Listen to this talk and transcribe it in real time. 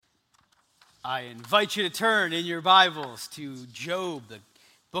I invite you to turn in your Bibles to Job, the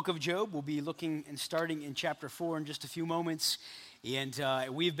book of Job. We'll be looking and starting in chapter 4 in just a few moments. And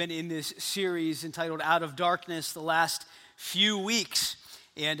we've been in this series entitled Out of Darkness the last few weeks.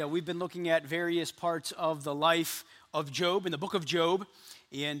 And we've been looking at various parts of the life of Job in the book of Job.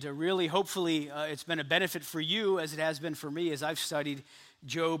 And really, hopefully, it's been a benefit for you as it has been for me as I've studied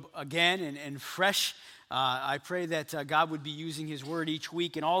Job again and fresh. I pray that God would be using his word each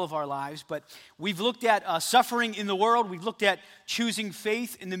week in all of our lives. But we've looked at suffering in the world. We've looked at choosing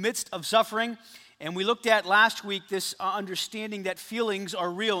faith in the midst of suffering. And we looked at last week this understanding that feelings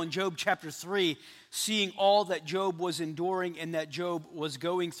are real in Job chapter 3, seeing all that Job was enduring and that Job was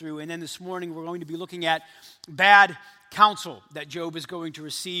going through. And then this morning we're going to be looking at bad counsel that Job is going to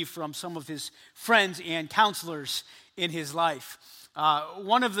receive from some of his friends and counselors in his life.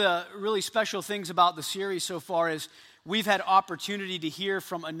 One of the really special things about the series so far is we've had opportunity to hear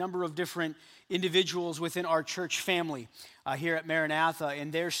from a number of different individuals within our church family here at Maranatha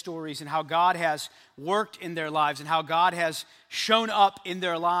and their stories and how God has worked in their lives and how God has shown up in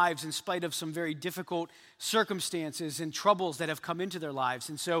their lives in spite of some very difficult circumstances and troubles that have come into their lives.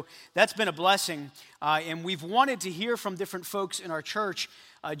 And so that's been a blessing. And we've wanted to hear from different folks in our church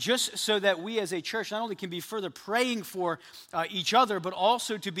just so that we as a church not only can be further praying for each other, but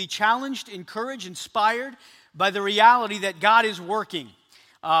also to be challenged, encouraged, inspired by the reality that God is working.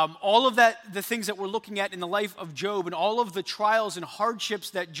 All of that, the things that we're looking at in the life of Job and all of the trials and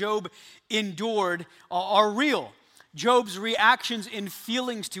hardships that Job endured are real. Job's reactions and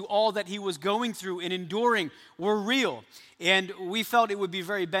feelings to all that he was going through and enduring were real. And we felt it would be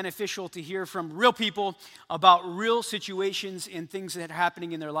very beneficial to hear from real people about real situations and things that are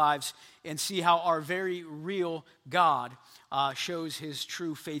happening in their lives and see how our very real God shows his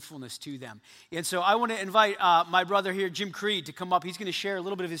true faithfulness to them. And so I want to invite my brother here, Jim Creed, to come up. He's going to share a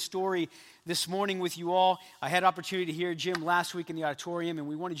little bit of his story this morning with you all. I had opportunity to hear Jim last week in the auditorium, and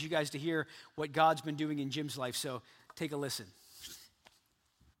we wanted you guys to hear what God's been doing in Jim's life. So take a listen.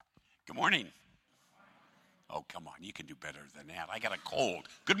 Good morning. Oh, come on. You can do better than that. I got a cold.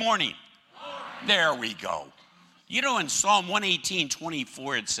 Good morning. There we go. You know, in Psalm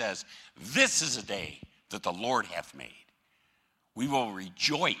 118:24, it says, "This is a day that the Lord hath made. We will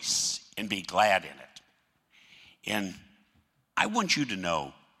rejoice and be glad in it." And I want you to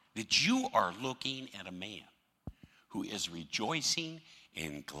know that you are looking at a man who is rejoicing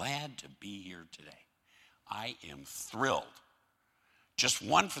and glad to be here today. I am thrilled. Just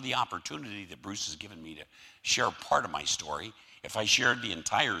one, for the opportunity that Bruce has given me to share part of my story. If I shared the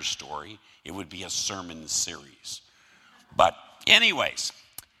entire story, it would be a sermon series. But anyways,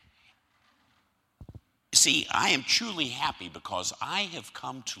 see, I am truly happy because I have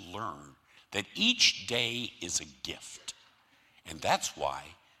come to learn that each day is a gift. And that's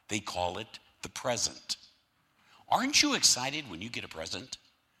why they call it the present. Aren't you excited when you get a present?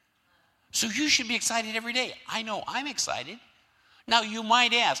 So you should be excited every day. I know I'm excited. Now you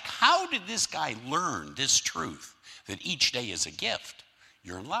might ask, how did this guy learn this truth that each day is a gift?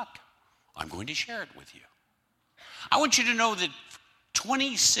 You're in luck. I'm going to share it with you. I want you to know that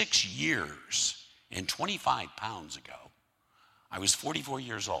 26 years and 25 pounds ago, I was 44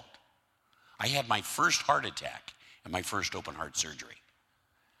 years old. I had my first heart attack and my first open heart surgery.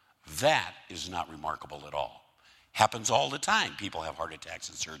 That is not remarkable at all. Happens all the time. People have heart attacks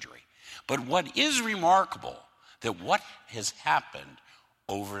and surgery. But what is remarkable, that what has happened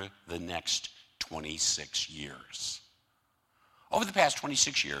over the next 26 years. Over the past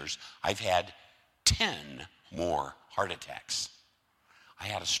 26 years, I've had 10 more heart attacks. I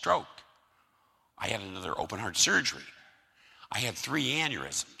had a stroke. I had another open heart surgery. I had 3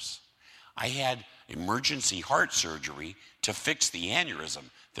 aneurysms. I had emergency heart surgery to fix the aneurysm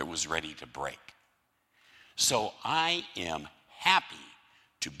that was ready to break. So I am happy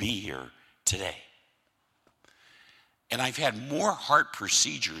to be here today. And I've had more heart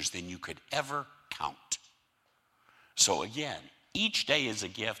procedures than you could ever count. So again, each day is a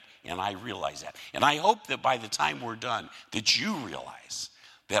gift, and I realize that. And I hope that by the time we're done, that you realize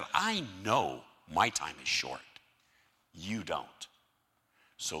that I know my time is short. You don't.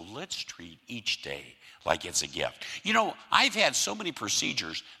 So let's treat each day like it's a gift. You know, I've had so many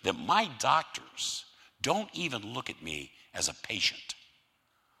procedures that my doctors don't even look at me as a patient.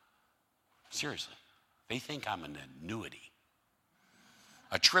 Seriously. They think I'm an annuity,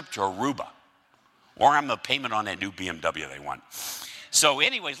 a trip to Aruba, or I'm the payment on that new BMW they want. So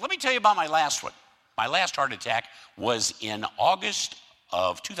anyways, let me tell you about my last one. My last heart attack was in August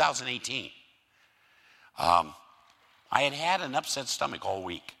of 2018. I had had an upset stomach all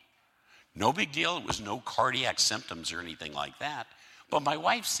week. No big deal. It was no cardiac symptoms or anything like that. But my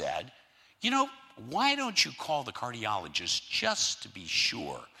wife said, why don't you call the cardiologist just to be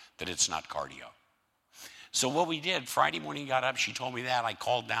sure that it's not cardio? So what we did, Friday morning, got up, she told me that. I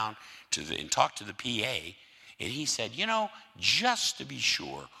called down and talked to the PA, and he said, just to be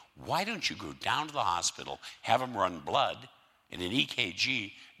sure, why don't you go down to the hospital, have them run blood and an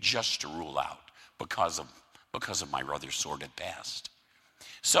EKG just to rule out because of my rather sordid past.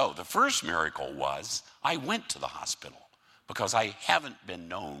 So the first miracle was I went to the hospital because I haven't been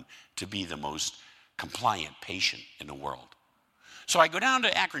known to be the most compliant patient in the world. So I go down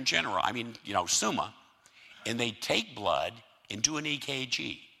to Akron General, SUMA, and they take blood and do an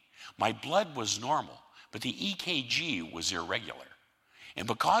EKG. My blood was normal, but the EKG was irregular. And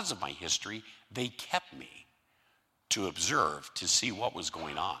because of my history, they kept me to observe, to see what was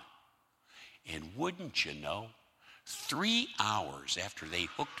going on. And wouldn't you know, 3 hours after they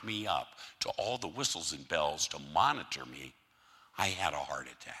hooked me up to all the whistles and bells to monitor me, I had a heart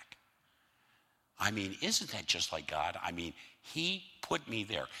attack. Isn't that just like God? He put me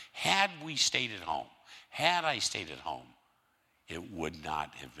there. Had I stayed at home, it would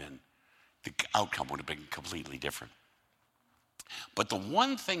not have been, the outcome would have been completely different. But the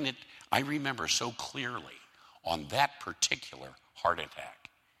one thing that I remember so clearly on that particular heart attack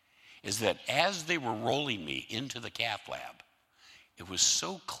is that as they were rolling me into the cath lab, it was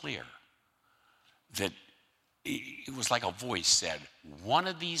so clear that it was like a voice said, one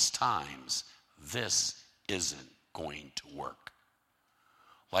of these times, this isn't going to work.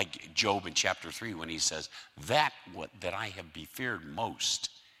 Like Job in chapter 3 when he says, that I have feared most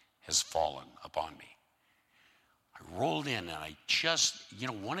has fallen upon me. I rolled in and I just,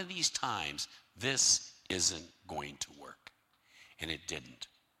 one of these times, this isn't going to work. And it didn't.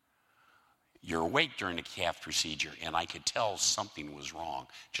 You're awake during the cath procedure, and I could tell something was wrong,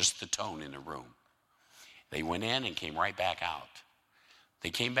 just the tone in the room. They went in and came right back out.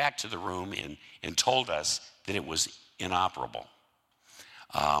 They came back to the room and told us that it was inoperable.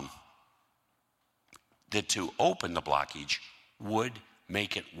 That to open the blockage would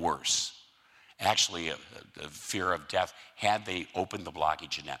make it worse. Actually, a fear of death had they opened the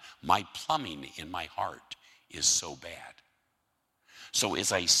blockage in that. My plumbing in my heart is so bad. So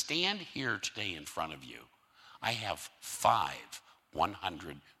as I stand here today in front of you, I have 5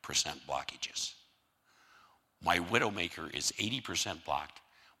 100% blockages. My widowmaker is 80% blocked.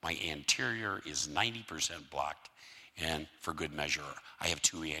 My anterior is 90% blocked. And for good measure, I have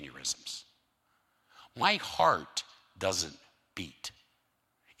 2 aneurysms. My heart doesn't beat.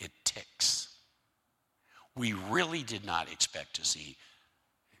 It ticks. We really did not expect to see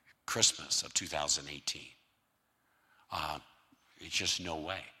Christmas of 2018. It's just no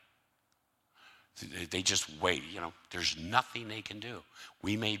way. They just wait, there's nothing they can do.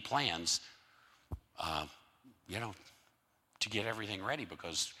 We made plans, to get everything ready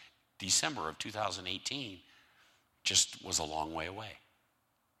because December of 2018 just was a long way away.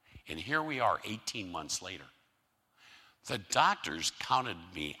 And here we are 18 months later. The doctors counted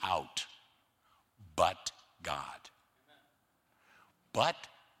me out, but God. But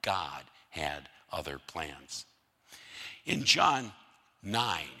God had other plans. In John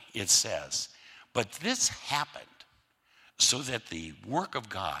 9, it says, but this happened so that the work of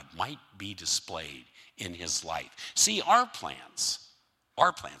God might be displayed in his life. See, our plans,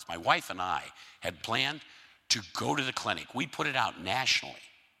 my wife and I had planned to go to the clinic. We put it out nationally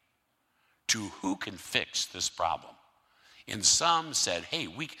to who can fix this problem. And some said, hey,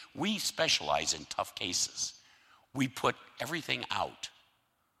 we specialize in tough cases. We put everything out.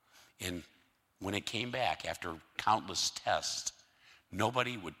 And when it came back after countless tests,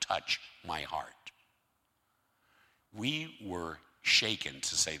 nobody would touch my heart. We were shaken,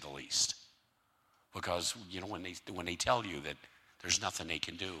 to say the least. Because, when they tell you that there's nothing they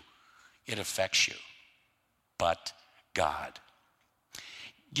can do, it affects you. But God.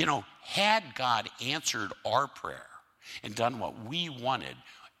 Had God answered our prayer and done what we wanted,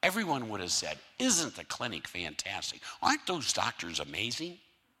 everyone would have said, isn't the clinic fantastic? Aren't those doctors amazing?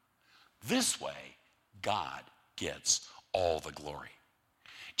 This way, God gets all the glory.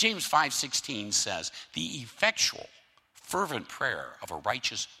 James 5:16 says, the effectual, fervent prayer of a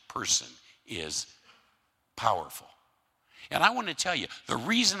righteous person is powerful. And I want to tell you, the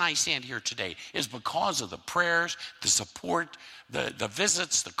reason I stand here today is because of the prayers, the support, the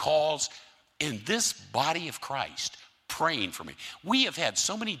visits, the calls, in this body of Christ praying for me. We have had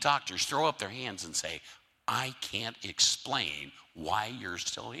so many doctors throw up their hands and say, I can't explain why you're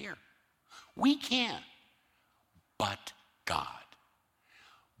still here. We can't. But God.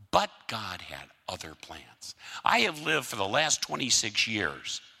 But God had other plans. I have lived for the last 26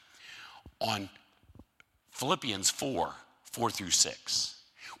 years on Philippians 4:4-6.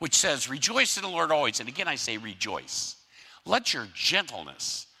 which says, rejoice in the Lord always. And again, I say rejoice. Let your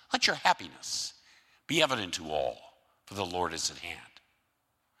gentleness, let your happiness be evident to all, for the Lord is at hand.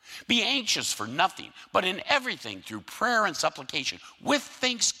 Be anxious for nothing, but in everything through prayer and supplication with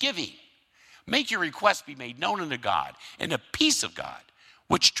thanksgiving. Make your requests be made known unto God, and the peace of God,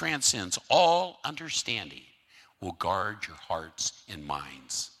 which transcends all understanding, will guard your hearts and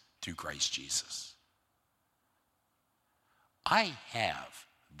minds through Christ Jesus. I have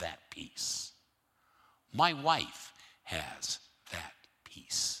that peace. My wife has that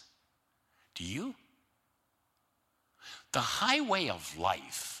peace. Do you? The highway of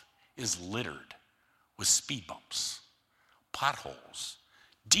life is littered with speed bumps, potholes,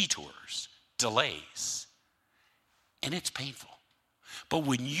 detours, delays, and it's painful. But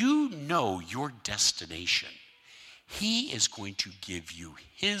when you know your destination, He is going to give you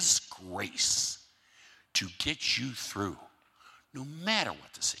His grace to get you through, no matter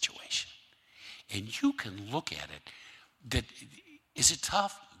what the situation. And you can look at it that, is it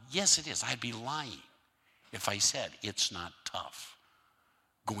tough? Yes, it is. I'd be lying if I said it's not tough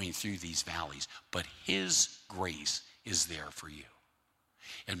going through these valleys, but His grace is there for you.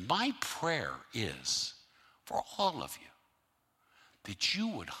 And my prayer is for all of you that you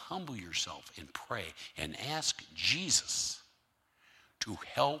would humble yourself and pray and ask Jesus to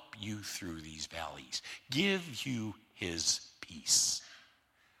help you through these valleys, give you His peace,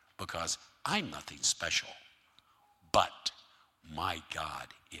 because I'm nothing special, but my God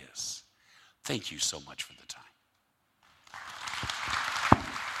is. Thank you so much for the time.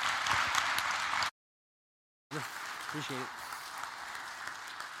 Appreciate it.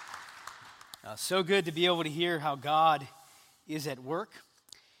 So good to be able to hear how God is at work.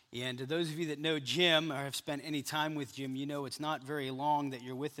 And to those of you that know Jim or have spent any time with Jim, you know it's not very long that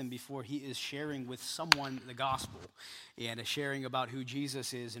you're with him before he is sharing with someone the gospel and sharing about who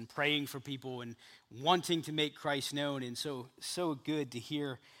Jesus is and praying for people and wanting to make Christ known. And so good to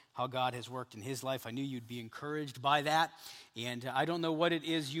hear how God has worked in his life. I knew you'd be encouraged by that. And I don't know what it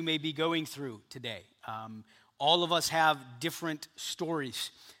is you may be going through today. All of us have different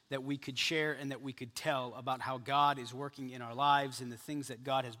stories that we could share and that we could tell about how God is working in our lives and the things that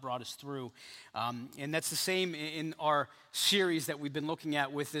God has brought us through. And that's the same in our series that we've been looking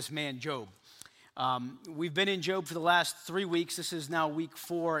at with this man, Job. We've been in Job for the last 3 weeks. This is now week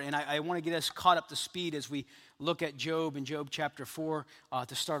 4, and I want to get us caught up to speed as we look at Job in Job chapter 4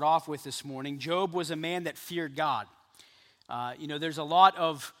 to start off with this morning. Job was a man that feared God. There's a lot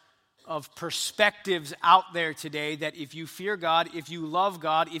of perspectives out there today that if you fear God, if you love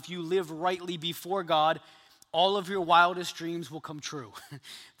God, if you live rightly before God, all of your wildest dreams will come true.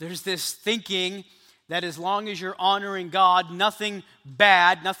 There's this thinking that as long as you're honoring God, nothing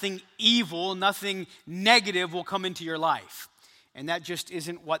bad, nothing evil, nothing negative will come into your life. And that just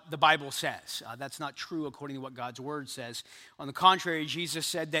isn't what the Bible says. That's not true according to what God's word says. On the contrary, Jesus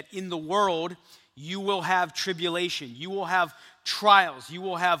said that in the world, you will have tribulation, you will have trials, you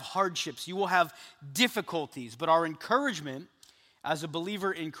will have hardships, you will have difficulties. But our encouragement as a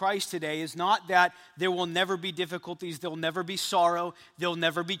believer in Christ today is not that there will never be difficulties, there'll never be sorrow, there'll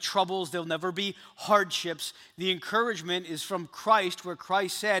never be troubles, there'll never be hardships. The encouragement is from Christ, where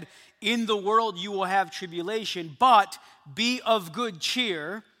Christ said, in the world you will have tribulation, but be of good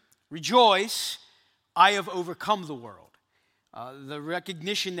cheer, rejoice, I have overcome the world. The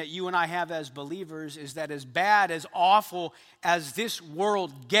recognition that you and I have as believers is that as bad, as awful as this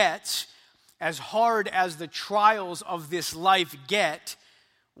world gets, as hard as the trials of this life get,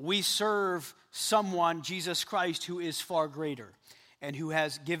 we serve someone, Jesus Christ, who is far greater and who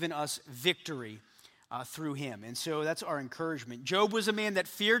has given us victory through him. And so that's our encouragement. Job was a man that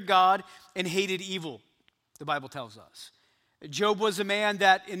feared God and hated evil, the Bible tells us. Job was a man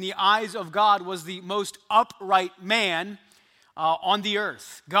that in the eyes of God was the most upright man on the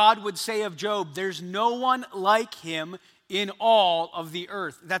earth. God would say of Job, there's no one like him in all of the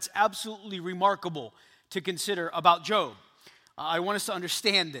earth. That's absolutely remarkable to consider about Job. I want us to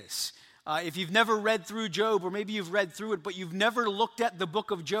understand this. If you've never read through Job, or maybe you've read through it, but you've never looked at the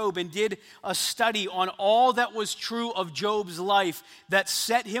book of Job and did a study on all that was true of Job's life that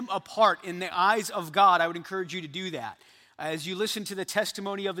set him apart in the eyes of God, I would encourage you to do that. As you listen to the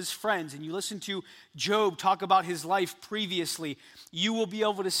testimony of his friends and you listen to Job talk about his life previously, you will be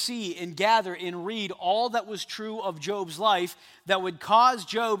able to see and gather and read all that was true of Job's life that would cause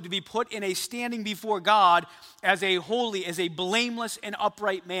Job to be put in a standing before God as a holy, as a blameless and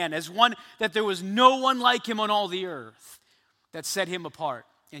upright man, as one that there was no one like him on all the earth that set him apart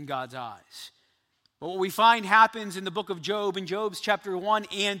in God's eyes. But what we find happens in the book of Job, in Job's chapter 1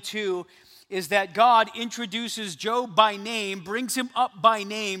 and 2, is that God introduces Job by name, brings him up by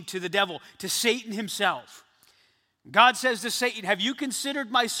name to the devil, to Satan himself. God says to Satan, have you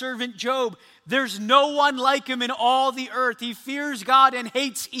considered my servant Job? There's no one like him in all the earth. He fears God and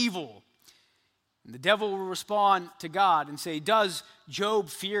hates evil. And the devil will respond to God and say, does Job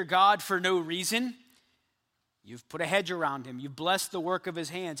fear God for no reason? You've put a hedge around him. You've blessed the work of his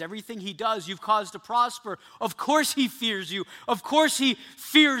hands. Everything he does, you've caused to prosper. Of course he fears you. Of course he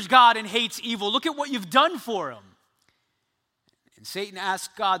fears God and hates evil. Look at what you've done for him. And Satan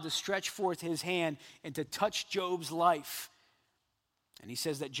asks God to stretch forth his hand and to touch Job's life. And he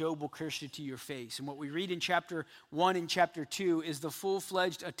says that Job will curse you to your face. And what we read in chapter 1 and chapter 2 is the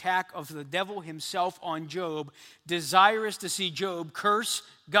full-fledged attack of the devil himself on Job, desirous to see Job curse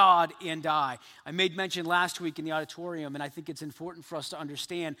God and die. I made mention last week in the auditorium, and I think it's important for us to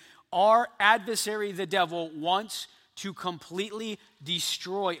understand, our adversary, the devil, wants to completely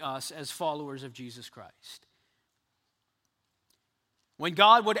destroy us as followers of Jesus Christ. When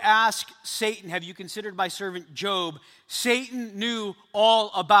God would ask Satan, have you considered my servant Job? Satan knew all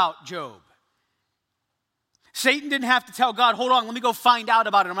about Job. Satan didn't have to tell God, hold on, let me go find out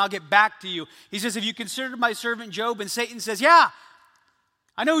about it and I'll get back to you. He says, have you considered my servant Job? And Satan says, yeah,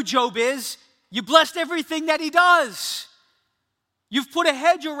 I know who Job is. You blessed everything that he does. You've put a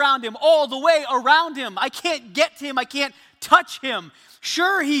hedge around him, all the way around him. I can't get to him. I can't touch him.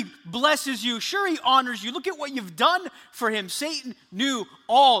 Sure, he blesses you. Sure, he honors you. Look at what you've done for him. Satan knew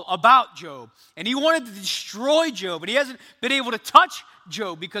all about Job, and he wanted to destroy Job, and he hasn't been able to touch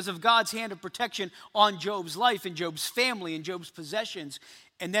Job because of God's hand of protection on Job's life and Job's family and Job's possessions.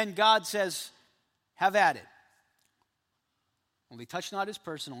 And then God says, have at it. Only touch not his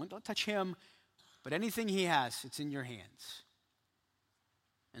person. Only don't touch him, but anything he has, it's in your hands.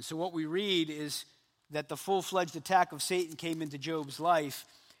 And so what we read is that the full-fledged attack of Satan came into Job's life,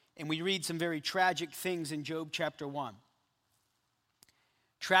 and we read some very tragic things in Job chapter 1.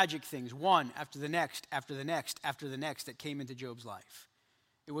 Tragic things, one after the next, after the next, after the next, that came into Job's life.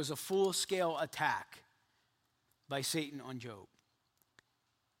 It was a full-scale attack by Satan on Job.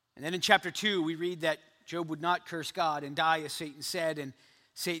 And then in chapter 2, we read that Job would not curse God and die, as Satan said, and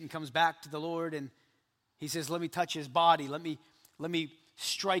Satan comes back to the Lord, and he says, let me touch his body, let me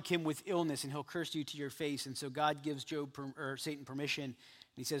strike him with illness, and he'll curse you to your face. And so God gives Satan permission, and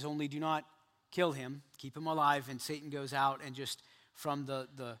he says, only do not kill him, keep him alive. And Satan goes out, and just from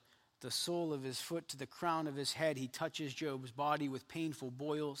the sole of his foot to the crown of his head, he touches Job's body with painful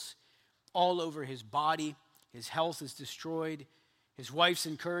boils all over his body. His health is destroyed. His wife's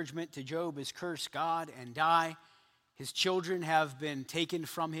encouragement to Job is curse God and die. His children have been taken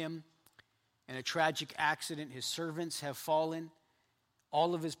from him. In a tragic accident, his servants have fallen.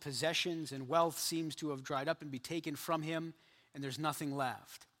 All of his possessions and wealth seems to have dried up and be taken from him, and there's nothing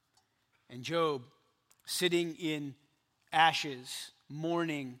left. And Job, sitting in ashes,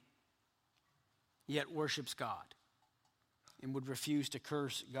 mourning, yet worships God and would refuse to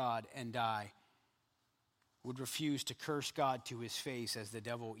curse God and die, would refuse to curse God to his face, as the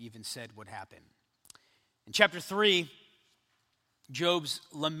devil even said would happen. In chapter 3, Job's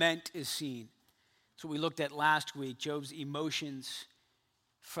lament is seen. That's what we looked at last week. Job's emotions,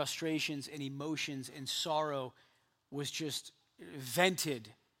 frustrations and emotions and sorrow was just vented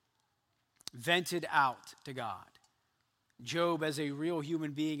out to God. Job, as a real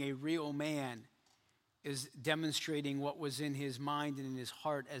human being, a real man, is demonstrating what was in his mind and in his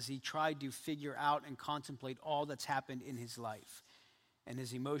heart as he tried to figure out and contemplate all that's happened in his life. And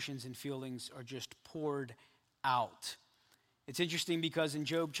his emotions and feelings are just poured out. It's interesting because in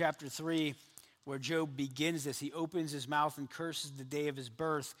Job chapter 3, where Job begins this, he opens his mouth and curses the day of his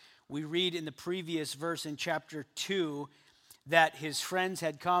birth. We read in the previous verse in chapter 2 that his friends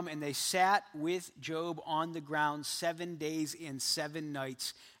had come and they sat with Job on the ground 7 days and 7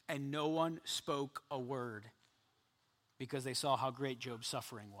 nights, and no one spoke a word because they saw how great Job's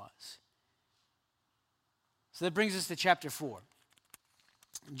suffering was. So that brings us to chapter 4.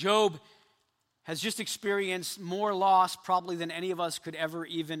 Job has just experienced more loss probably than any of us could ever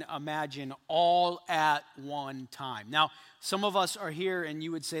even imagine, all at one time. Now, some of us are here and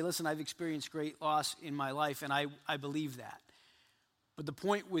you would say, listen, I've experienced great loss in my life, and I believe that. But the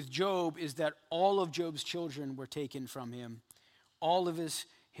point with Job is that all of Job's children were taken from him, all of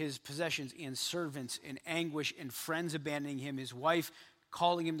his possessions and servants in anguish, and friends abandoning him, his wife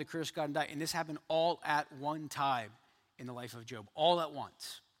calling him to curse God and die. And this happened all at one time in the life of Job, all at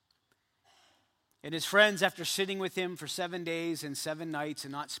once. And his friends, after sitting with him for 7 days and 7 nights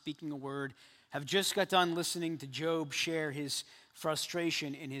and not speaking a word, have just got done listening to Job share his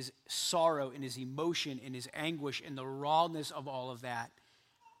frustration and his sorrow and his emotion and his anguish and the rawness of all of that.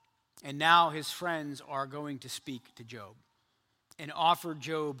 And now his friends are going to speak to Job and offer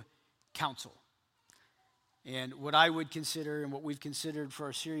Job counsel. And what I would consider and what we've considered for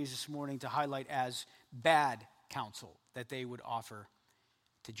our series this morning to highlight as bad counsel that they would offer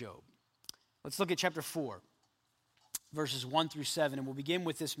to Job. Let's look at chapter 4, verses 1 through 7, and we'll begin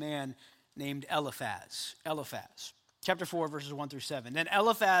with this man named Eliphaz. Chapter 4, verses 1 through 7. Then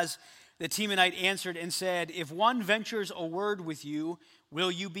Eliphaz the Temanite answered and said, if one ventures a word with you, will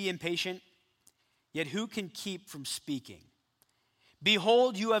you be impatient? Yet who can keep from speaking?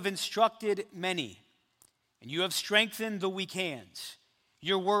 Behold, you have instructed many, and you have strengthened the weak hands.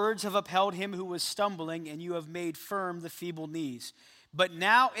 Your words have upheld him who was stumbling, and you have made firm the feeble knees. But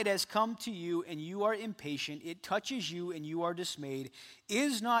now it has come to you, and you are impatient. It touches you, and you are dismayed.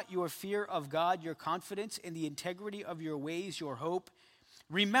 Is not your fear of God your confidence, and the integrity of your ways your hope?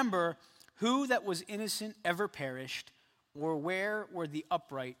 Remember, who that was innocent ever perished, or where were the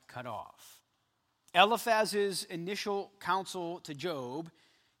upright cut off? Eliphaz's initial counsel to Job,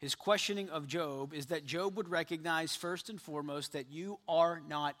 his questioning of Job, is that Job would recognize first and foremost that you are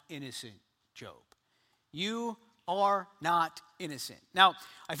not innocent, Job. You are not innocent. Now,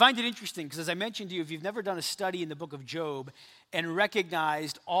 I find it interesting because as I mentioned to you, if you've never done a study in the book of Job and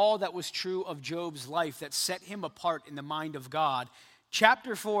recognized all that was true of Job's life that set him apart in the mind of God,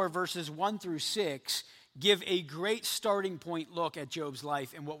 chapter 4, verses 1 through 6 give a great starting point look at Job's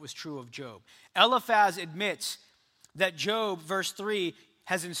life and what was true of Job. Eliphaz admits that Job, verse 3,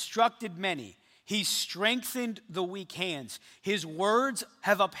 has instructed many. He strengthened the weak hands. His words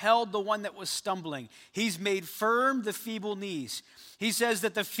have upheld the one that was stumbling. He's made firm the feeble knees. He says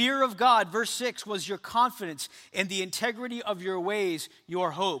that the fear of God, verse 6, was your confidence, and the integrity of your ways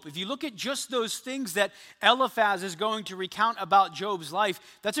your hope. If you look at just those things that Eliphaz is going to recount about Job's life,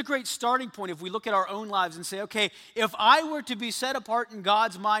 that's a great starting point if we look at our own lives and say, okay, if I were to be set apart in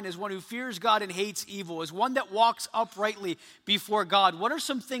God's mind as one who fears God and hates evil, as one that walks uprightly before God, what are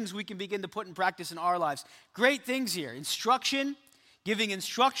some things we can begin to put in practice in our lives? Great things here. Instruction, giving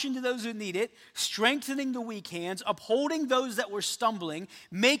instruction to those who need it, strengthening the weak hands, upholding those that were stumbling,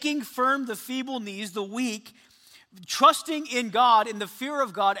 making firm the feeble knees, the weak, trusting in God, in the fear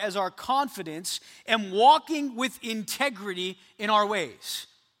of God as our confidence, and walking with integrity in our ways.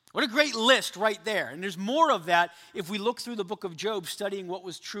 What a great list right there. And there's more of that if we look through the book of Job, studying what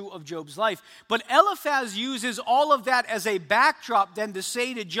was true of Job's life. But Eliphaz uses all of that as a backdrop then to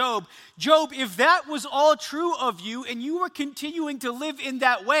say to Job, Job, if that was all true of you and you were continuing to live in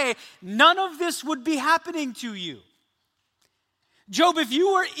that way, none of this would be happening to you. Job, if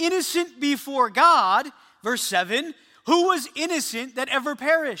you were innocent before God, verse 7, who was innocent that ever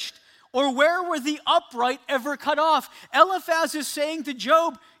perished? Or where were the upright ever cut off? Eliphaz is saying to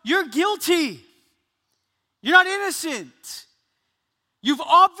Job, you're guilty. You're not innocent. You've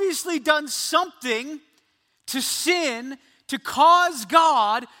obviously done something to sin to cause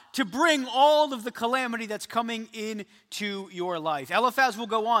God to bring all of the calamity that's coming into your life. Eliphaz will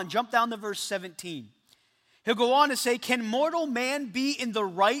go on, jump down to verse 17. He'll go on to say, can mortal man be in the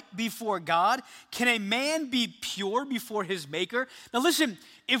right before God? Can a man be pure before his maker? Now listen,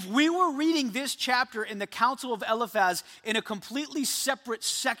 if we were reading this chapter in the counsel of Eliphaz in a completely separate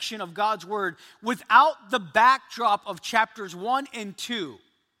section of God's word without the backdrop of chapters 1 and 2,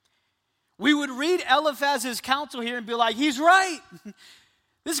 we would read Eliphaz's counsel here and be like, he's right.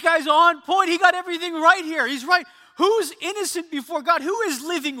 This guy's on point. He got everything right here. He's right. Who's innocent before God? Who is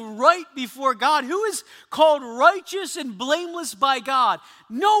living right before God? Who is called righteous and blameless by God?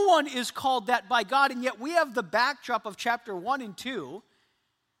 No one is called that by God, and yet we have the backdrop of chapter 1 and 2,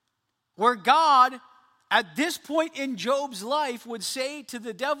 where God, at this point in Job's life, would say to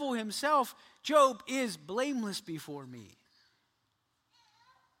the devil himself, Job is blameless before me.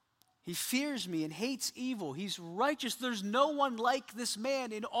 He fears me and hates evil. He's righteous. There's no one like this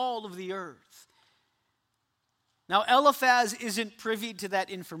man in all of the earth. Now, Eliphaz isn't privy to that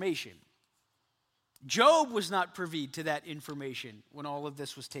information. Job was not privy to that information when all of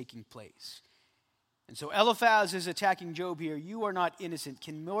this was taking place. And so Eliphaz is attacking Job here. You are not innocent.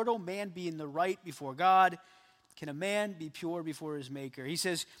 Can mortal man be in the right before God? Can a man be pure before his maker? He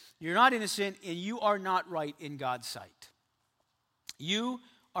says, you're not innocent and you are not right in God's sight. You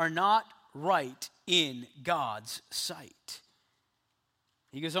are not right in God's sight.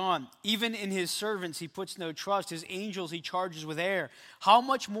 He goes on, even in his servants he puts no trust. His angels he charges with error. How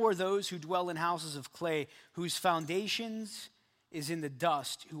much more those who dwell in houses of clay, whose foundations is in the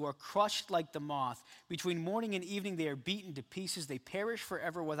dust, who are crushed like the moth. Between morning and evening they are beaten to pieces. They perish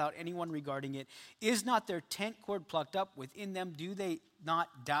forever without anyone regarding it. Is not their tent cord plucked up within them? Do they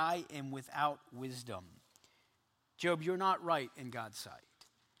not die and without wisdom? Job, you're not right in God's sight.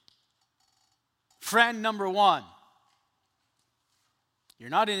 Friend number one, you're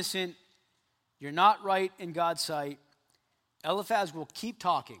not innocent. You're not right in God's sight. Eliphaz will keep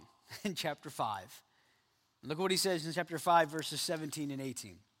talking in chapter 5. Look at what he says in chapter 5, verses 17 and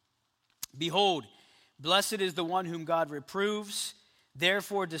 18. Behold, blessed is the one whom God reproves.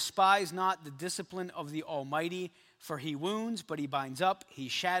 Therefore despise not the discipline of the Almighty, for he wounds, but he binds up. He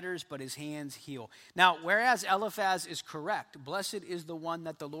shatters, but his hands heal. Now, whereas Eliphaz is correct, blessed is the one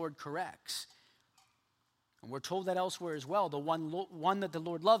that the Lord corrects. And we're told that elsewhere as well. The one that the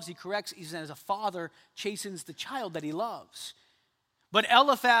Lord loves, he corrects, even as a father chastens the child that he loves. But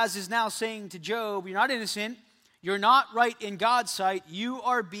Eliphaz is now saying to Job, you're not innocent. You're not right in God's sight. You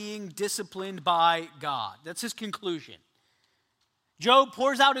are being disciplined by God. That's his conclusion. Job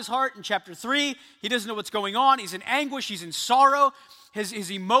pours out his heart in chapter 3. He doesn't know what's going on. He's in anguish. He's in sorrow.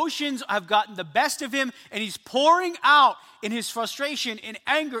 His emotions have gotten the best of him, and he's pouring out in his frustration, in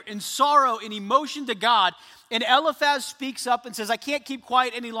anger, in sorrow, in emotion to God. And Eliphaz speaks up and says, I can't keep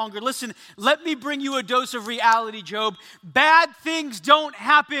quiet any longer. Listen, let me bring you a dose of reality, Job. Bad things don't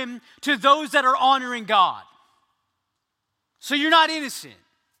happen to those that are honoring God. So you're not innocent.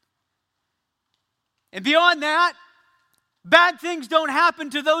 And beyond that, bad things don't happen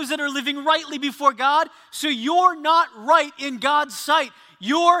to those that are living rightly before God, so you're not right in God's sight.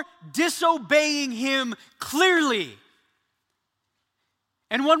 You're disobeying him clearly.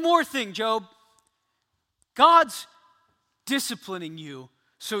 And one more thing, Job. God's disciplining you,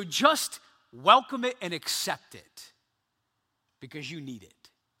 so just welcome it and accept it because you need it.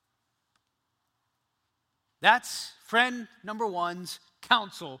 That's friend number one's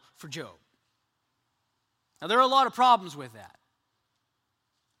counsel for Job. Now, there are a lot of problems with that.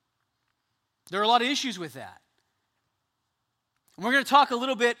 There are a lot of issues with that. And we're going to talk a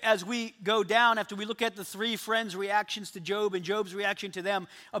little bit as we go down, after we look at the three friends' reactions to Job and Job's reaction to them,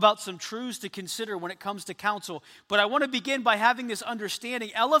 about some truths to consider when it comes to counsel. But I want to begin by having this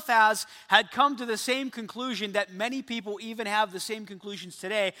understanding. Eliphaz had come to the same conclusion that many people even have the same conclusions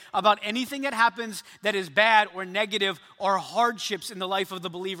today about anything that happens that is bad or negative or hardships in the life of the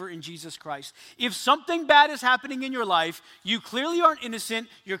believer in Jesus Christ. If something bad is happening in your life, you clearly aren't innocent,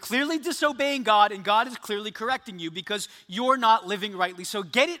 you're clearly disobeying God, and God is clearly correcting you because you're not living rightly. So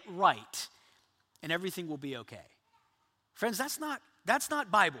get it right, and everything will be okay. Friends, that's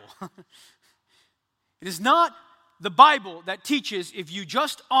not Bible. It is not the Bible that teaches if you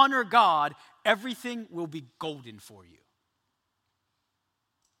just honor God, everything will be golden for you.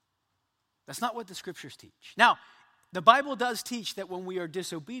 That's not what the scriptures teach. Now, the Bible does teach that when we are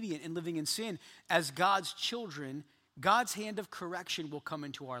disobedient and living in sin, as God's children, God's hand of correction will come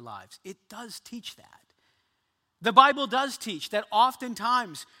into our lives. It does teach that. The Bible does teach that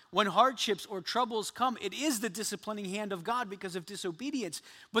oftentimes when hardships or troubles come, it is the disciplining hand of God because of disobedience.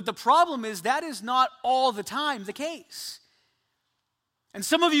 But the problem is that is not all the time the case. And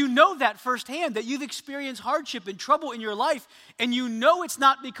some of you know that firsthand, that you've experienced hardship and trouble in your life, and you know it's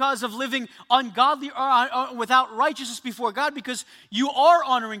not because of living ungodly or without righteousness before God, because you are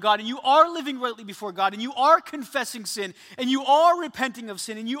honoring God, and you are living rightly before God, and you are confessing sin, and you are repenting of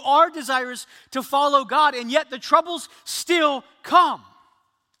sin, and you are desirous to follow God, and yet the troubles still come.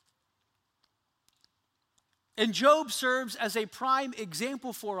 And Job serves as a prime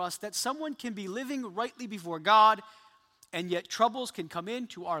example for us that someone can be living rightly before God, and yet troubles can come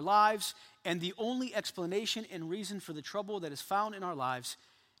into our lives, and the only explanation and reason for the trouble that is found in our lives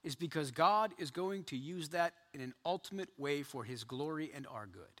is because God is going to use that in an ultimate way for his glory and our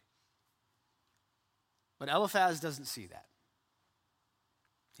good. But Eliphaz doesn't see that.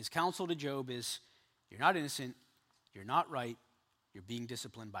 His counsel to Job is, you're not innocent, you're not right, you're being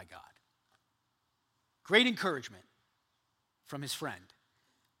disciplined by God. Great encouragement from his friend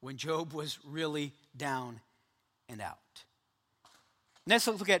when Job was really down and out. Next,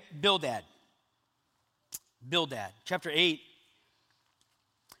 let's look at Bildad. Bildad, chapter 8.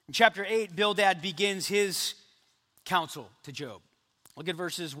 In chapter 8, Bildad begins his counsel to Job. Look at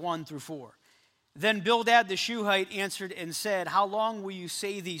verses 1 through 4. Then Bildad the Shuhite answered and said, how long will you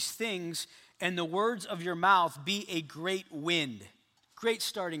say these things, and the words of your mouth be a great wind? Great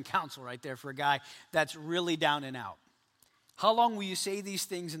starting counsel right there for a guy that's really down and out. How long will you say these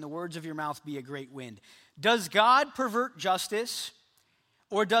things, and the words of your mouth be a great wind? Does God pervert justice,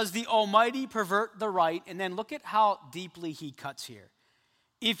 or does the Almighty pervert the right? And then look at how deeply he cuts here.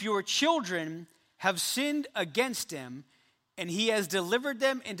 If your children have sinned against him, and he has delivered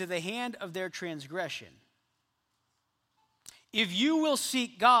them into the hand of their transgression. If you will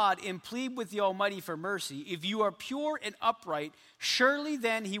seek God and plead with the Almighty for mercy, if you are pure and upright, surely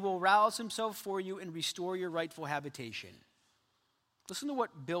then he will rouse himself for you and restore your rightful habitation. Listen to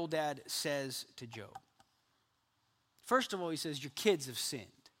what Bildad says to Job. First of all, he says, your kids have sinned.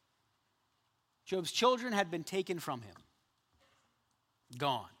 Job's children had been taken from him.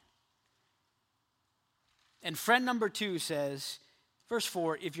 Gone. And friend number 2 says, verse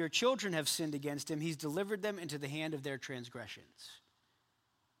 4, if your children have sinned against him, he's delivered them into the hand of their transgressions.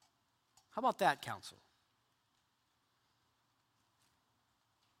 How about that, counsel?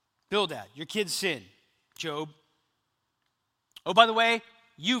 Bildad, your kids sin, Job. Oh, by the way,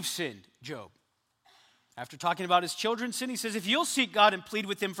 you've sinned, Job. After talking about his children's sin, he says, if you'll seek God and plead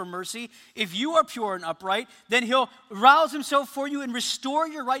with him for mercy, if you are pure and upright, then he'll rouse himself for you and restore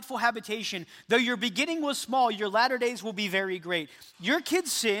your rightful habitation. Though your beginning was small, your latter days will be very great. Your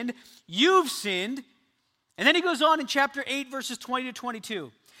kids sinned, you've sinned. And then he goes on in chapter 8, verses 20 to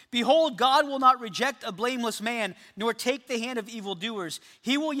 22. Behold, God will not reject a blameless man, nor take the hand of evildoers.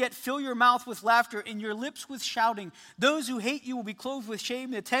 He will yet fill your mouth with laughter and your lips with shouting. Those who hate you will be clothed with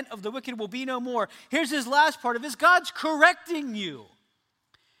shame. The tent of the wicked will be no more. Here's his last part of this. God's correcting you.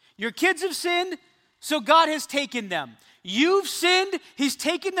 Your kids have sinned, so God has taken them. You've sinned, he's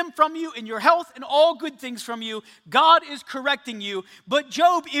taken them from you and your health and all good things from you. God is correcting you. But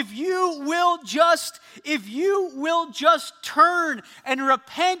Job, if you will just turn and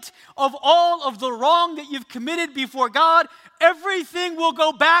repent of all of the wrong that you've committed before God, everything will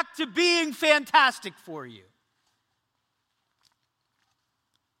go back to being fantastic for you.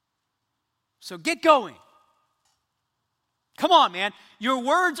 So get going. Come on, man. Your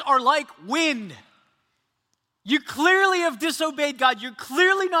words are like wind. You clearly have disobeyed God. You're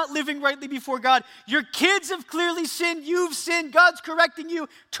clearly not living rightly before God. Your kids have clearly sinned. You've sinned. God's correcting you.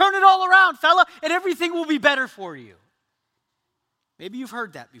 Turn it all around, fella, and everything will be better for you. Maybe you've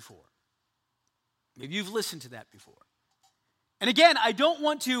heard that before. Maybe you've listened to that before. And again, I don't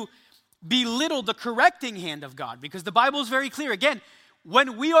want to belittle the correcting hand of God because the Bible is very clear. Again,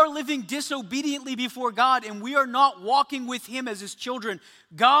 when we are living disobediently before God and we are not walking with him as his children,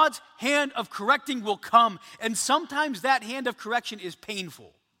 God's hand of correcting will come. And sometimes that hand of correction is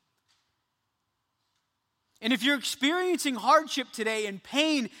painful. And if you're experiencing hardship today and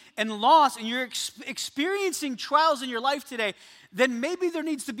pain and loss and you're experiencing trials in your life today, then maybe there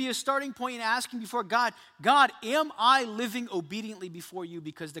needs to be a starting point in asking before God, God, am I living obediently before you?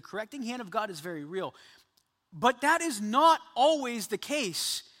 Because the correcting hand of God is very real. But that is not always the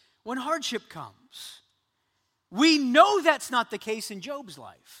case when hardship comes. We know that's not the case in Job's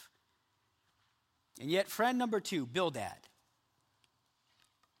life. And yet, friend number 2, Bildad,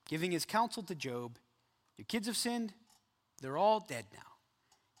 giving his counsel to Job, your kids have sinned, they're all dead now.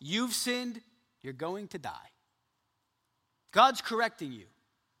 You've sinned, you're going to die. God's correcting you,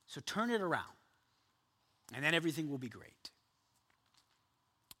 so turn it around, and then everything will be great.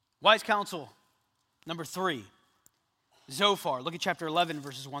 Wise counsel number 3, Zophar. Look at chapter 11,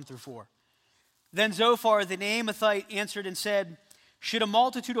 verses 1 through 4. Then Zophar the Naamathite answered and said, should a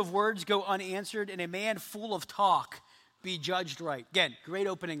multitude of words go unanswered and a man full of talk be judged right? Again, great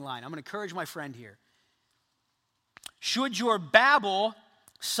opening line. I'm going to encourage my friend here. Should your babble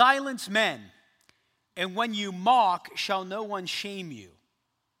silence men, and when you mock, shall no one shame you?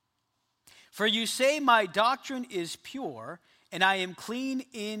 For you say, my doctrine is pure, and I am clean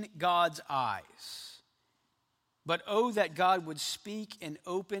in God's eyes. But oh, that God would speak and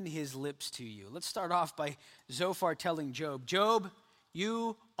open his lips to you. Let's start off by Zophar telling Job, Job,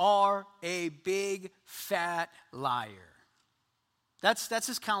 you are a big, fat liar. That's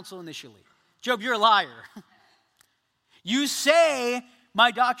his counsel initially. Job, you're a liar. You say,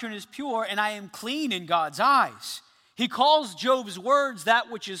 my doctrine is pure and I am clean in God's eyes. He calls Job's words that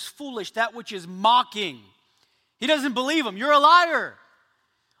which is foolish, that which is mocking. He doesn't believe him. You're a liar.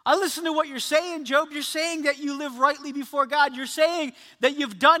 I listen to what you're saying, Job. You're saying that you live rightly before God. You're saying that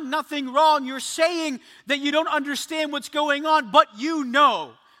you've done nothing wrong. You're saying that you don't understand what's going on, but you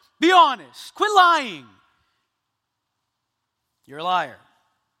know. Be honest. Quit lying. You're a liar.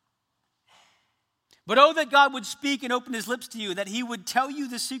 But oh, that God would speak and open his lips to you, that he would tell you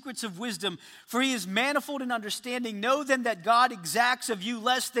the secrets of wisdom, for he is manifold in understanding. Know then that God exacts of you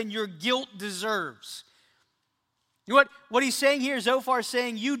less than your guilt deserves. You know what he's saying here, Zophar is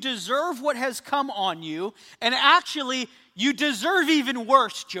saying, you deserve what has come on you, and actually, you deserve even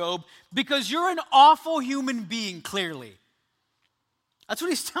worse, Job, because you're an awful human being, clearly. That's what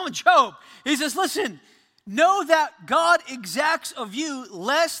he's telling Job. He says, listen, know that God exacts of you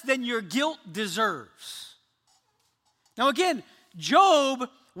less than your guilt deserves. Now again, Job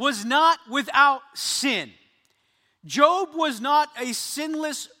was not without sin. Job was not a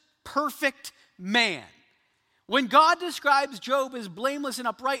sinless, perfect man. When God describes Job as blameless and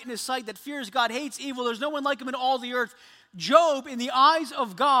upright in his sight, that fears God, hates evil, there's no one like him in all the earth, Job, in the eyes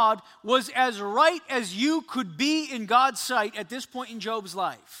of God, was as right as you could be in God's sight at this point in Job's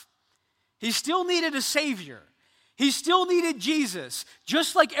life. He still needed a Savior. He still needed Jesus,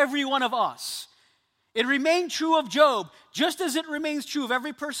 just like every one of us. It remained true of Job, just as it remains true of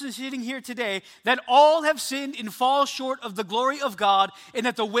every person sitting here today, that all have sinned and fall short of the glory of God, and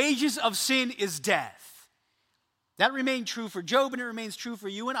that the wages of sin is death. That remained true for Job, and it remains true for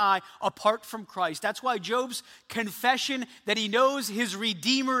you and I apart from Christ. That's why Job's confession that he knows his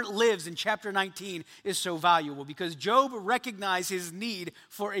Redeemer lives in chapter 19 is so valuable, because Job recognized his need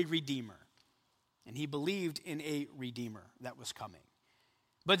for a Redeemer, and he believed in a Redeemer that was coming.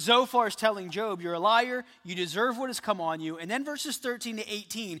 But Zophar is telling Job, you're a liar, you deserve what has come on you. And then verses 13 to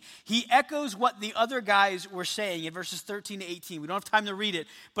 18, he echoes what the other guys were saying in verses 13 to 18. We don't have time to read it,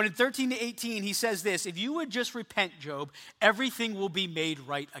 but in 13 to 18, he says this: if you would just repent, Job, everything will be made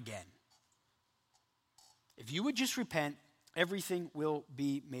right again. If you would just repent, everything will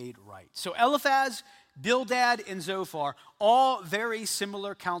be made right. So Eliphaz, Bildad, and Zophar, all very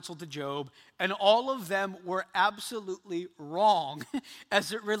similar counsel to Job, and all of them were absolutely wrong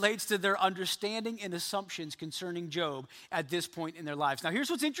as it relates to their understanding and assumptions concerning Job at this point in their lives. Now, here's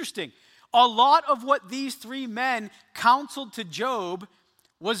what's interesting. A lot of what these three men counseled to Job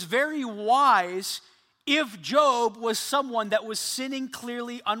was very wise if Job was someone that was sinning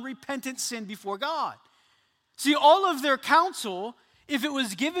clearly, unrepentant sin before God. See, all of their counsel, if it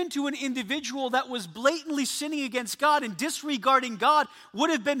was given to an individual that was blatantly sinning against God and disregarding God, would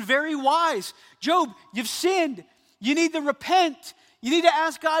have been very wise. Job, you've sinned. You need to repent. You need to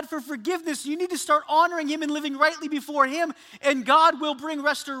ask God for forgiveness. You need to start honoring Him and living rightly before Him, and God will bring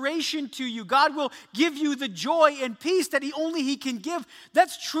restoration to you. God will give you the joy and peace that only He can give.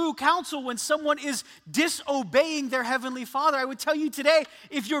 That's true counsel when someone is disobeying their Heavenly Father. I would tell you today,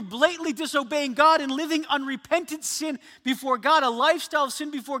 if you're blatantly disobeying God and living unrepentant sin before God, a lifestyle of sin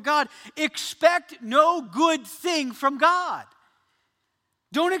before God, expect no good thing from God.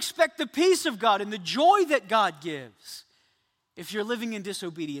 Don't expect the peace of God and the joy that God gives if you're living in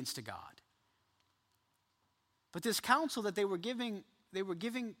disobedience to God. But this counsel that they were giving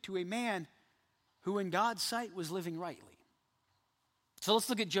to a man who in God's sight was living rightly. So let's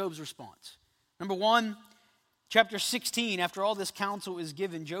look at Job's response. Number one, chapter 16, after all this counsel is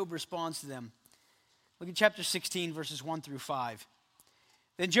given, Job responds to them. Look at chapter 16, verses 1 through 5.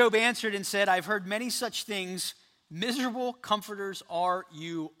 Then Job answered and said, I've heard many such things. Miserable comforters are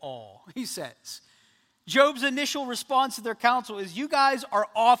you all, he says. Job's initial response to their counsel is, you guys are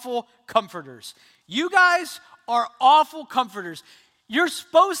awful comforters. You guys are awful comforters. You're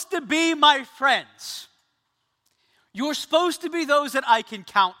supposed to be my friends. You're supposed to be those that I can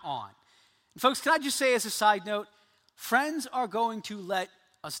count on. And folks, can I just say as a side note, friends are going to let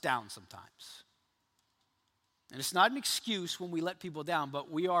us down sometimes. And it's not an excuse when we let people down, but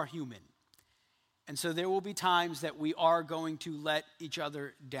we are human. And so there will be times that we are going to let each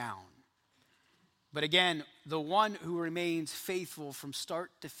other down. But again, the one who remains faithful from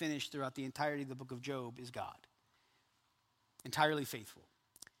start to finish throughout the entirety of the book of Job is God. Entirely faithful.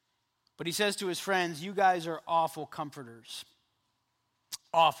 But he says to his friends, you guys are awful comforters.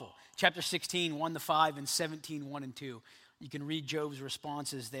 Awful. Chapter 16, 1 to 5, and 17, 1 and 2. You can read Job's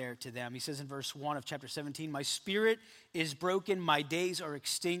responses there to them. He says in verse 1 of chapter 17, my spirit is broken, my days are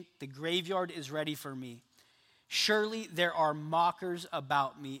extinct, the graveyard is ready for me. Surely there are mockers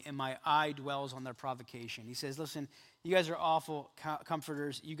about me, and my eye dwells on their provocation. He says, listen, you guys are awful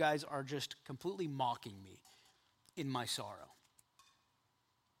comforters. You guys are just completely mocking me in my sorrow.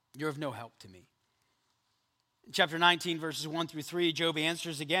 You're of no help to me. In chapter 19, verses 1 through 3, Job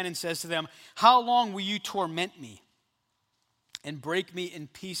answers again and says to them, how long will you torment me and break me in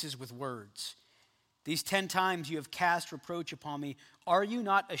pieces with words? These 10 times you have cast reproach upon me. Are you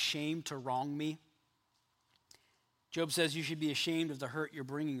not ashamed to wrong me? Job says you should be ashamed of the hurt you're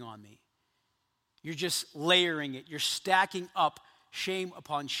bringing on me. You're just layering it. You're stacking up shame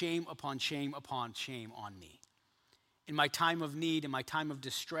upon shame upon shame upon shame on me. In my time of need, in my time of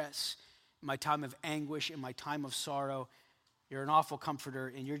distress, in my time of anguish, in my time of sorrow, you're an awful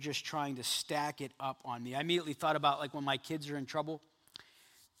comforter, and you're just trying to stack it up on me. I immediately thought about like when my kids are in trouble.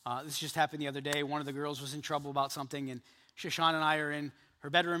 This just happened the other day. One of the girls was in trouble about something, and Shoshana and I are in her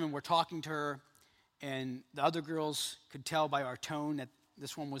bedroom, and we're talking to her. And the other girls could tell by our tone that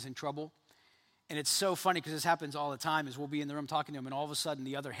this one was in trouble. And it's so funny because this happens all the time is we'll be in the room talking to them and all of a sudden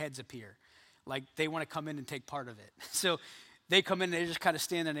the other heads appear. Like they want to come in and take part of it. So they come in and they just kind of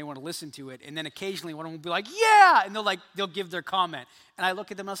stand there and they want to listen to it. And then occasionally one of them will be like, yeah! And they'll give their comment. And I look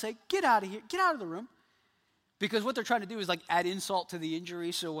at them and I'll say, get out of here. Get out of the room. Because what they're trying to do is like add insult to the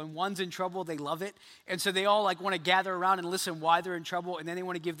injury. So when one's in trouble, they love it. And so they all like want to gather around and listen why they're in trouble, and then they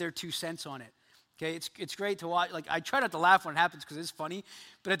want to give their 2 cents on it. Okay, it's great to watch. Like, I try not to laugh when it happens because it's funny.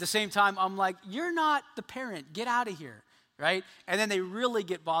 But at the same time, I'm like, you're not the parent. Get out of here, right? And then they really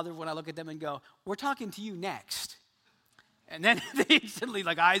get bothered when I look at them and go, we're talking to you next. And then they instantly,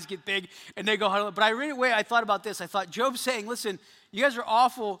 like, eyes get big, and they go huddle. But right away, I thought about this. I thought, Job's saying, listen, you guys are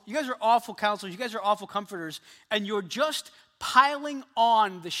awful. You guys are awful counselors. You guys are awful comforters. And you're just piling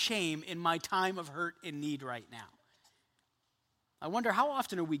on the shame in my time of hurt and need right now. I wonder, how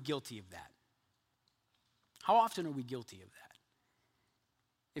often are we guilty of that? How often are we guilty of that?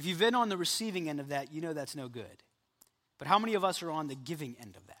 If you've been on the receiving end of that, you know that's no good. But how many of us are on the giving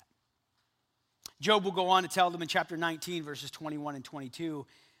end of that? Job will go on to tell them in chapter 19, verses 21 and 22,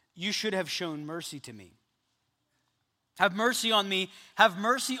 you should have shown mercy to me. Have mercy on me,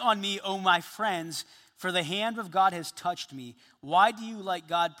 O my friends, for the hand of God has touched me. Why do you, like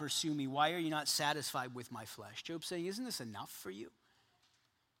God, pursue me? Why are you not satisfied with my flesh? Job's saying, isn't this enough for you?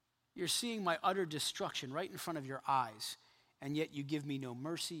 You're seeing my utter destruction right in front of your eyes, and yet you give me no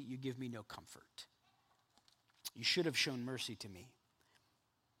mercy, you give me no comfort. You should have shown mercy to me.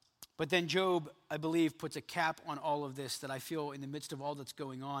 But then Job, I believe, puts a cap on all of this that I feel in the midst of all that's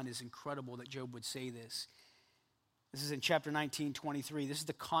going on is incredible that Job would say this. This is in chapter 19, 23. This is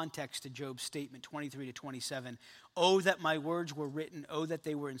the context to Job's statement, 23 to 27. Oh, that my words were written. Oh, that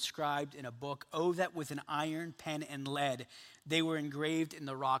they were inscribed in a book. Oh, that with an iron pen and lead they were engraved in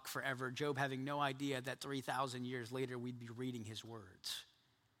the rock forever. Job having no idea that 3,000 years later we'd be reading his words.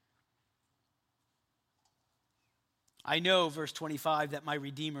 I know, verse 25, that my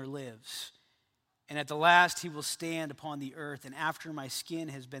Redeemer lives, and at the last he will stand upon the earth, and after my skin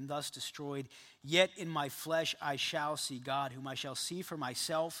has been thus destroyed, yet in my flesh I shall see God, whom I shall see for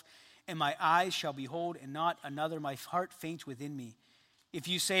myself, and my eyes shall behold, and not another. My heart faints within me. If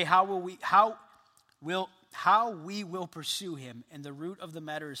you say, how we will pursue him, and the root of the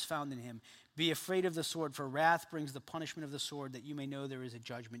matter is found in him. Be afraid of the sword, for wrath brings the punishment of the sword, that you may know there is a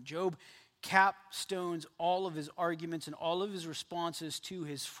judgment. Job capstones all of his arguments and all of his responses to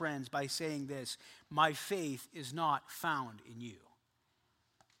his friends by saying this: my faith is not found in you.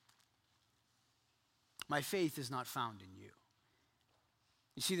 My faith is not found in you.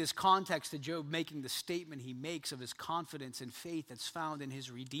 You see this context of Job making the statement he makes of his confidence and faith that's found in his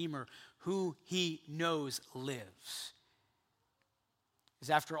Redeemer, who he knows lives. Is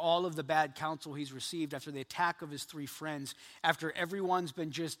after all of the bad counsel he's received, after the attack of his 3 friends, after everyone's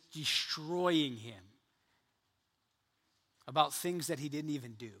been just destroying him about things that he didn't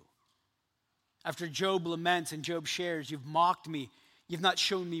even do. After Job laments and Job shares, you've mocked me, you've not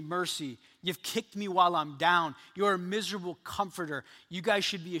shown me mercy, you've kicked me while I'm down, you're a miserable comforter, you guys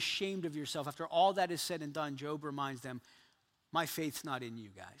should be ashamed of yourself. After all that is said and done, Job reminds them, my faith's not in you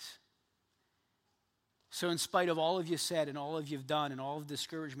guys. So in spite of all of you said and all of you've done and all of the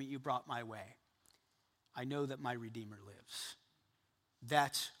discouragement you brought my way, I know that my Redeemer lives.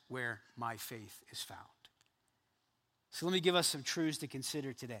 That's where my faith is found. So let me give us some truths to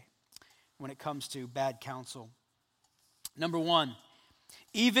consider today when it comes to bad counsel. Number 1,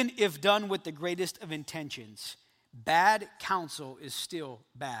 even if done with the greatest of intentions, bad counsel is still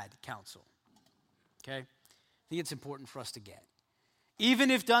bad counsel. Okay? I think it's important for us to get.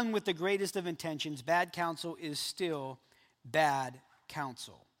 Even if done with the greatest of intentions, bad counsel is still bad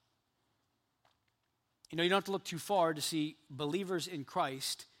counsel. You know, you don't have to look too far to see believers in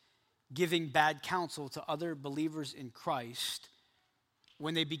Christ giving bad counsel to other believers in Christ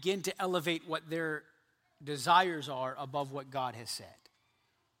when they begin to elevate what their desires are above what God has said.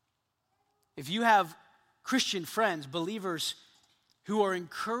 If you have Christian friends, believers who are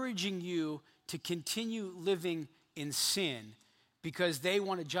encouraging you to continue living in sin because they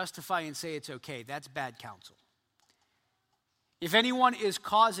want to justify and say it's okay, that's bad counsel. If anyone is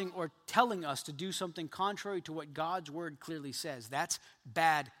causing or telling us to do something contrary to what God's word clearly says, that's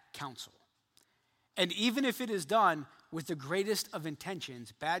bad counsel. And even if it is done with the greatest of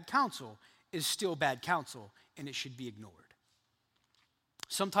intentions, bad counsel is still bad counsel, and it should be ignored.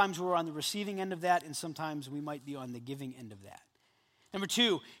 Sometimes we're on the receiving end of that, and sometimes we might be on the giving end of that. Number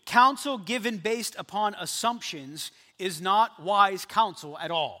 2, counsel given based upon assumptions is not wise counsel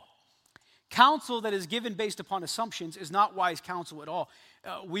at all. Counsel that is given based upon assumptions is not wise counsel at all.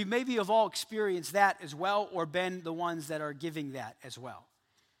 We maybe have all experienced that as well, or been the ones that are giving that as well.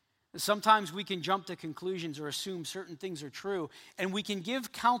 Sometimes we can jump to conclusions or assume certain things are true, and we can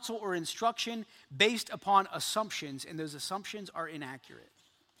give counsel or instruction based upon assumptions, and those assumptions are inaccurate.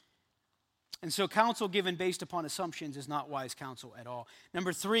 And so counsel given based upon assumptions is not wise counsel at all.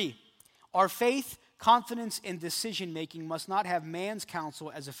 Number 3, Our faith, confidence, and decision-making must not have man's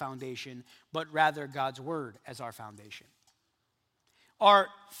counsel as a foundation, but rather God's word as our foundation. Our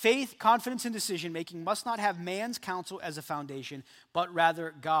faith, confidence, and decision-making must not have man's counsel as a foundation, but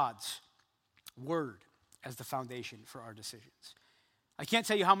rather God's word as the foundation for our decisions. I can't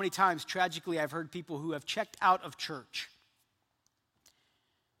tell you how many times, tragically, I've heard people who have checked out of church.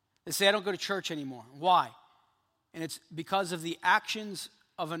 They say, I don't go to church anymore. Why? And it's because of the actions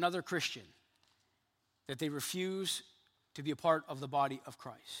of another Christian that they refuse to be a part of the body of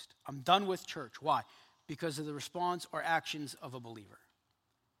Christ. I'm done with church. Why? Because of the response or actions of a believer.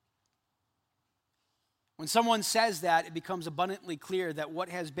 When someone says that, it becomes abundantly clear that what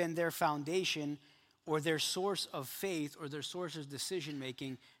has been their foundation or their source of faith or their source of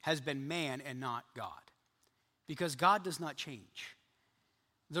decision-making has been man and not God. Because God does not change.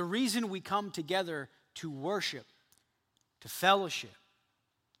 The reason we come together to worship, to fellowship,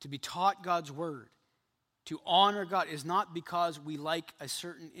 to be taught God's word, to honor God is not because we like a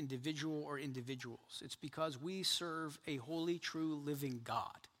certain individual or individuals. It's because we serve a holy, true, living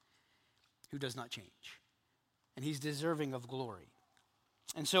God who does not change. And he's deserving of glory.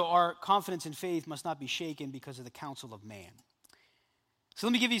 And so our confidence and faith must not be shaken because of the counsel of man. So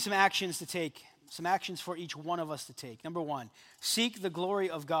let me give you some actions to take, some actions for each one of us to take. Number one, seek the glory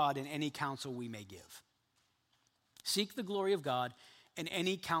of God in any counsel we may give. Seek the glory of God in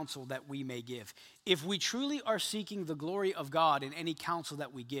any counsel that we may give. If we truly are seeking the glory of God in any counsel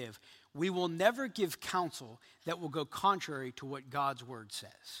that we give, we will never give counsel that will go contrary to what God's word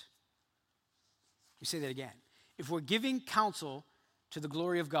says. Let me say that again. If we're giving counsel to the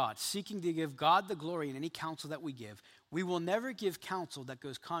glory of God, seeking to give God the glory in any counsel that we give, we will never give counsel that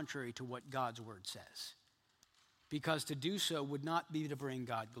goes contrary to what God's word says. Because to do so would not be to bring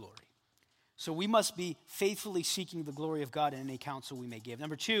God glory. So we must be faithfully seeking the glory of God in any counsel we may give.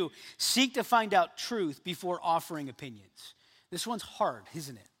 Number two, seek to find out truth before offering opinions. This one's hard,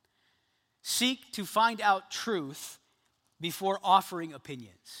 isn't it? Seek to find out truth before offering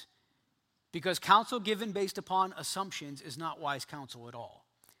opinions. Because counsel given based upon assumptions is not wise counsel at all.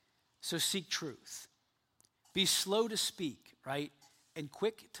 So seek truth. Be slow to speak, right? And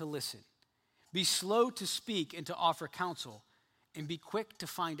quick to listen. Be slow to speak and to offer counsel. And be quick to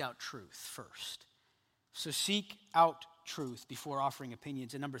find out truth first. So seek out truth before offering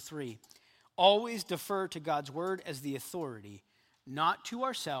opinions. And number three, always defer to God's word as the authority, not to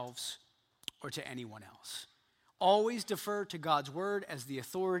ourselves or to anyone else. Always defer to God's word as the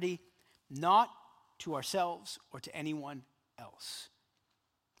authority, not to ourselves or to anyone else.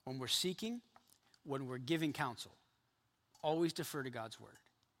 When we're seeking, when we're giving counsel, always defer to God's word.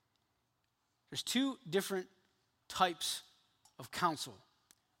 There's two different types of counsel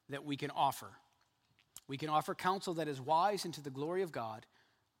that we can offer. We can offer counsel that is wise and to the glory of God,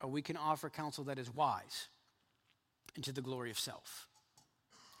 or we can offer counsel that is wise and to the glory of self.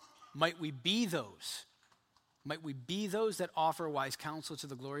 Might we be those? Might we be those that offer wise counsel to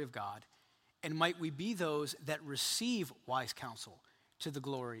the glory of God? And might we be those that receive wise counsel to the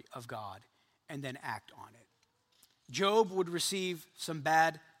glory of God and then act on it? Job would receive some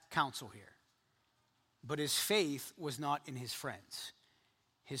bad counsel here, but his faith was not in his friends.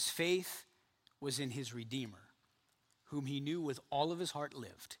 His faith was in his Redeemer, whom he knew with all of his heart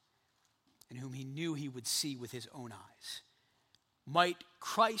lived, and whom he knew he would see with his own eyes. Might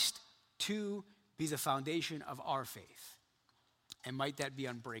Christ too be the foundation of our faith, and might that be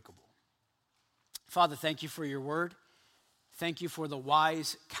unbreakable. Father, thank you for your word. Thank you for the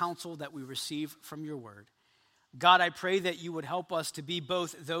wise counsel that we receive from your word. God, I pray that you would help us to be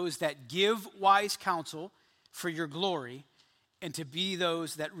both those that give wise counsel for your glory and to be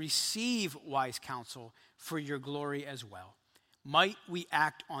those that receive wise counsel for your glory as well. Might we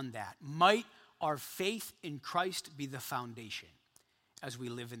act on that. Might our faith in Christ be the foundation as we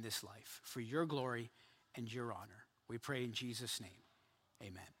live in this life for your glory and your honor. We pray in Jesus' name.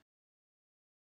 Amen.